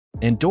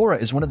Andorra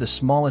is one of the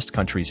smallest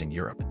countries in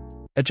Europe.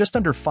 At just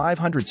under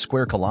 500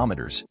 square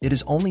kilometers, it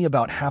is only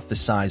about half the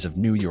size of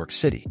New York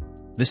City.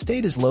 The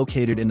state is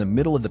located in the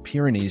middle of the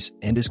Pyrenees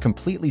and is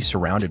completely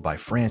surrounded by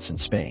France and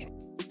Spain.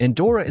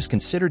 Andorra is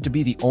considered to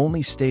be the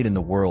only state in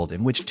the world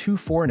in which two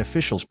foreign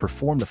officials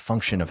perform the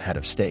function of head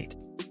of state.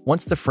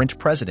 Once the French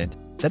president,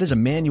 that is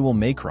Emanuel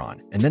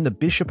Macron, and then the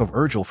Bishop of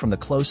Urgell from the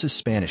closest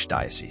Spanish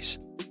diocese.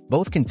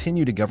 Both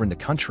continue to govern the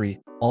country,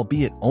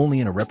 albeit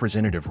only in a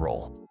representative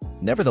role.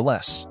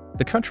 Nevertheless,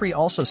 the country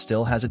also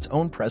still has its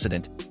own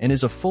president and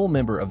is a full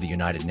member of the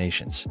United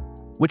Nations,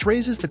 which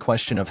raises the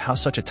question of how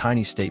such a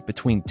tiny state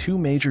between two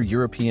major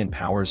European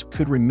powers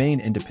could remain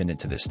independent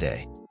to this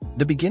day.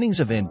 The beginnings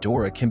of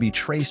Andorra can be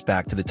traced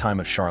back to the time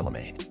of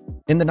Charlemagne.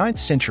 In the 9th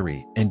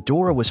century,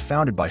 Andorra was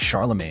founded by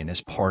Charlemagne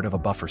as part of a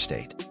buffer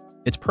state.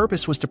 Its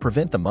purpose was to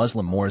prevent the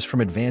Muslim Moors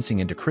from advancing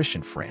into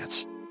Christian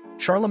France.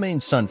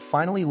 Charlemagne's son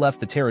finally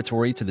left the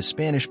territory to the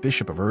Spanish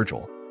Bishop of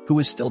Urgell, who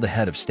is still the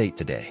head of state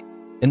today.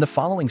 In the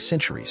following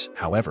centuries,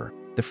 however,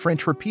 the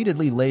French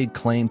repeatedly laid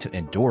claim to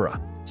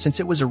Andorra, since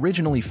it was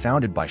originally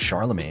founded by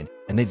Charlemagne,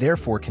 and they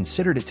therefore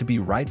considered it to be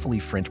rightfully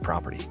French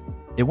property.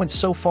 It went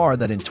so far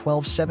that in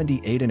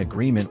 1278 an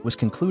agreement was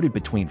concluded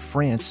between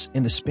France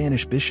and the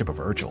Spanish Bishop of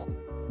Urgell.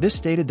 This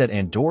stated that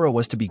Andorra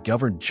was to be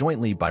governed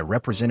jointly by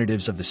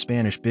representatives of the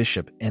Spanish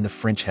bishop and the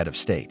French head of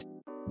state.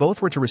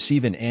 Both were to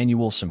receive an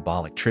annual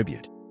symbolic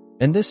tribute.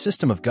 And this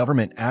system of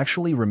government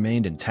actually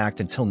remained intact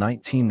until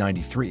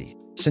 1993,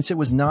 since it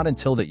was not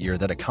until that year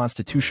that a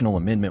constitutional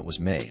amendment was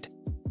made,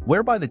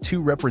 whereby the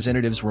two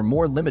representatives were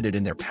more limited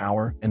in their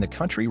power and the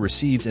country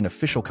received an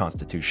official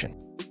constitution.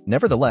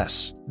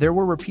 Nevertheless, there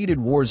were repeated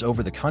wars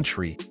over the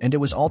country, and it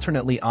was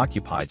alternately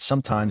occupied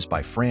sometimes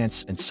by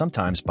France and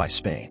sometimes by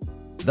Spain.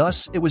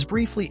 Thus, it was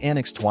briefly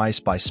annexed twice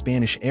by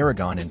Spanish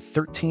Aragon in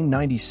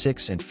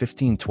 1396 and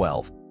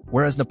 1512,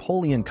 whereas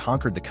Napoleon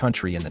conquered the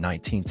country in the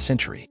 19th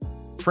century.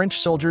 French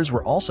soldiers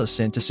were also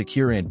sent to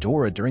secure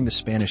Andorra during the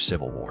Spanish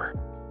Civil War.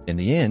 In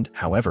the end,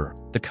 however,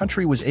 the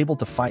country was able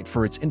to fight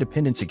for its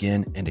independence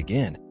again and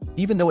again,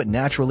 even though it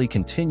naturally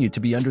continued to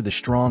be under the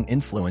strong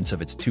influence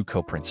of its two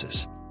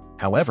co-princes.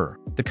 However,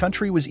 the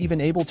country was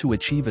even able to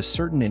achieve a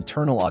certain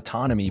internal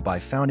autonomy by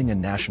founding a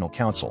national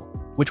council,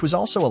 which was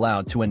also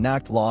allowed to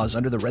enact laws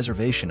under the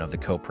reservation of the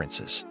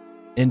co-princes.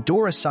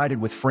 Andorra sided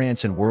with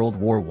France in World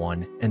War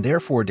I and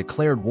therefore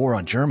declared war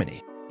on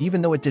Germany,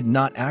 even though it did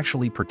not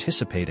actually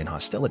participate in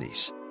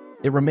hostilities.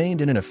 It remained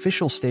in an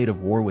official state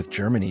of war with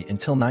Germany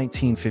until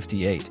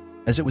 1958,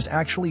 as it was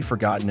actually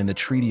forgotten in the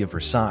Treaty of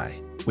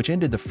Versailles, which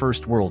ended the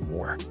First World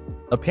War.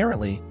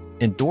 Apparently,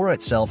 Andorra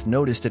itself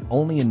noticed it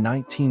only in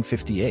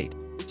 1958,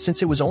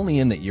 since it was only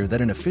in that year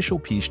that an official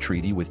peace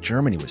treaty with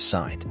Germany was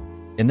signed.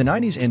 In the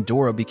 90s,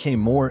 Andorra became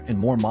more and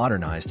more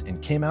modernized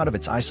and came out of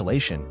its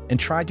isolation and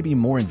tried to be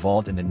more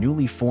involved in the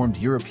newly formed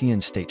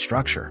European state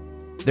structure.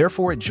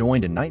 Therefore, it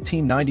joined in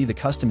 1990 the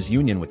customs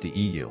union with the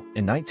EU,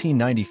 in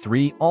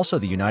 1993 also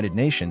the United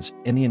Nations,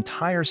 and the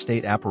entire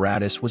state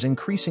apparatus was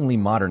increasingly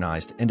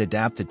modernized and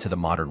adapted to the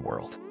modern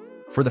world.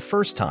 For the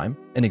first time,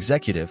 an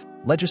executive,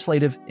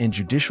 legislative, and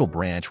judicial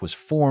branch was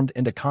formed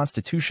and a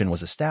constitution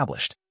was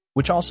established,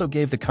 which also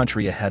gave the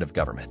country a head of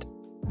government.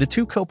 The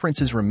two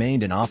co-princes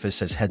remained in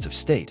office as heads of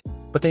state,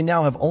 but they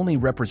now have only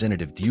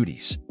representative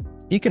duties.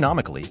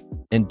 Economically,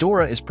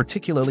 Andorra is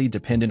particularly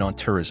dependent on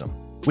tourism,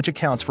 which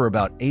accounts for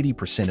about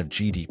 80% of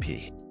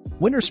GDP.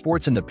 Winter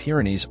sports in the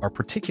Pyrenees are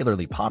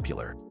particularly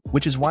popular,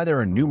 which is why there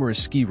are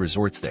numerous ski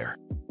resorts there.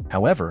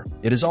 However,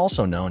 it is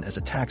also known as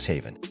a tax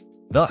haven.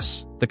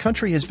 Thus, the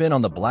country has been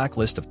on the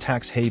blacklist of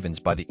tax havens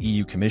by the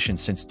EU Commission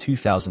since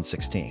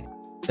 2016.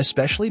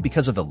 Especially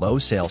because of the low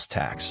sales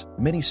tax,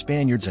 many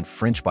Spaniards and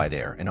French buy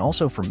there, and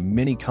also for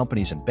many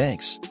companies and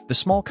banks, the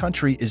small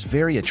country is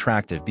very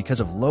attractive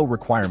because of low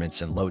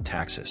requirements and low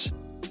taxes.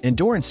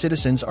 Andorran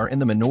citizens are in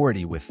the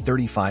minority with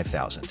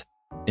 35,000.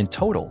 In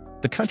total,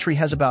 the country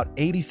has about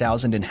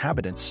 80,000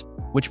 inhabitants,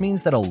 which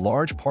means that a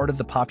large part of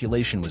the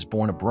population was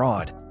born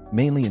abroad,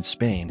 mainly in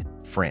Spain,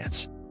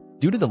 France.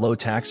 Due to the low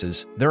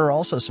taxes, there are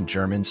also some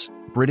Germans,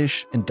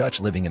 British, and Dutch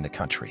living in the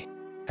country.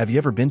 Have you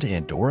ever been to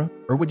Andorra,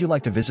 or would you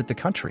like to visit the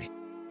country?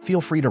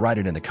 Feel free to write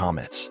it in the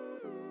comments.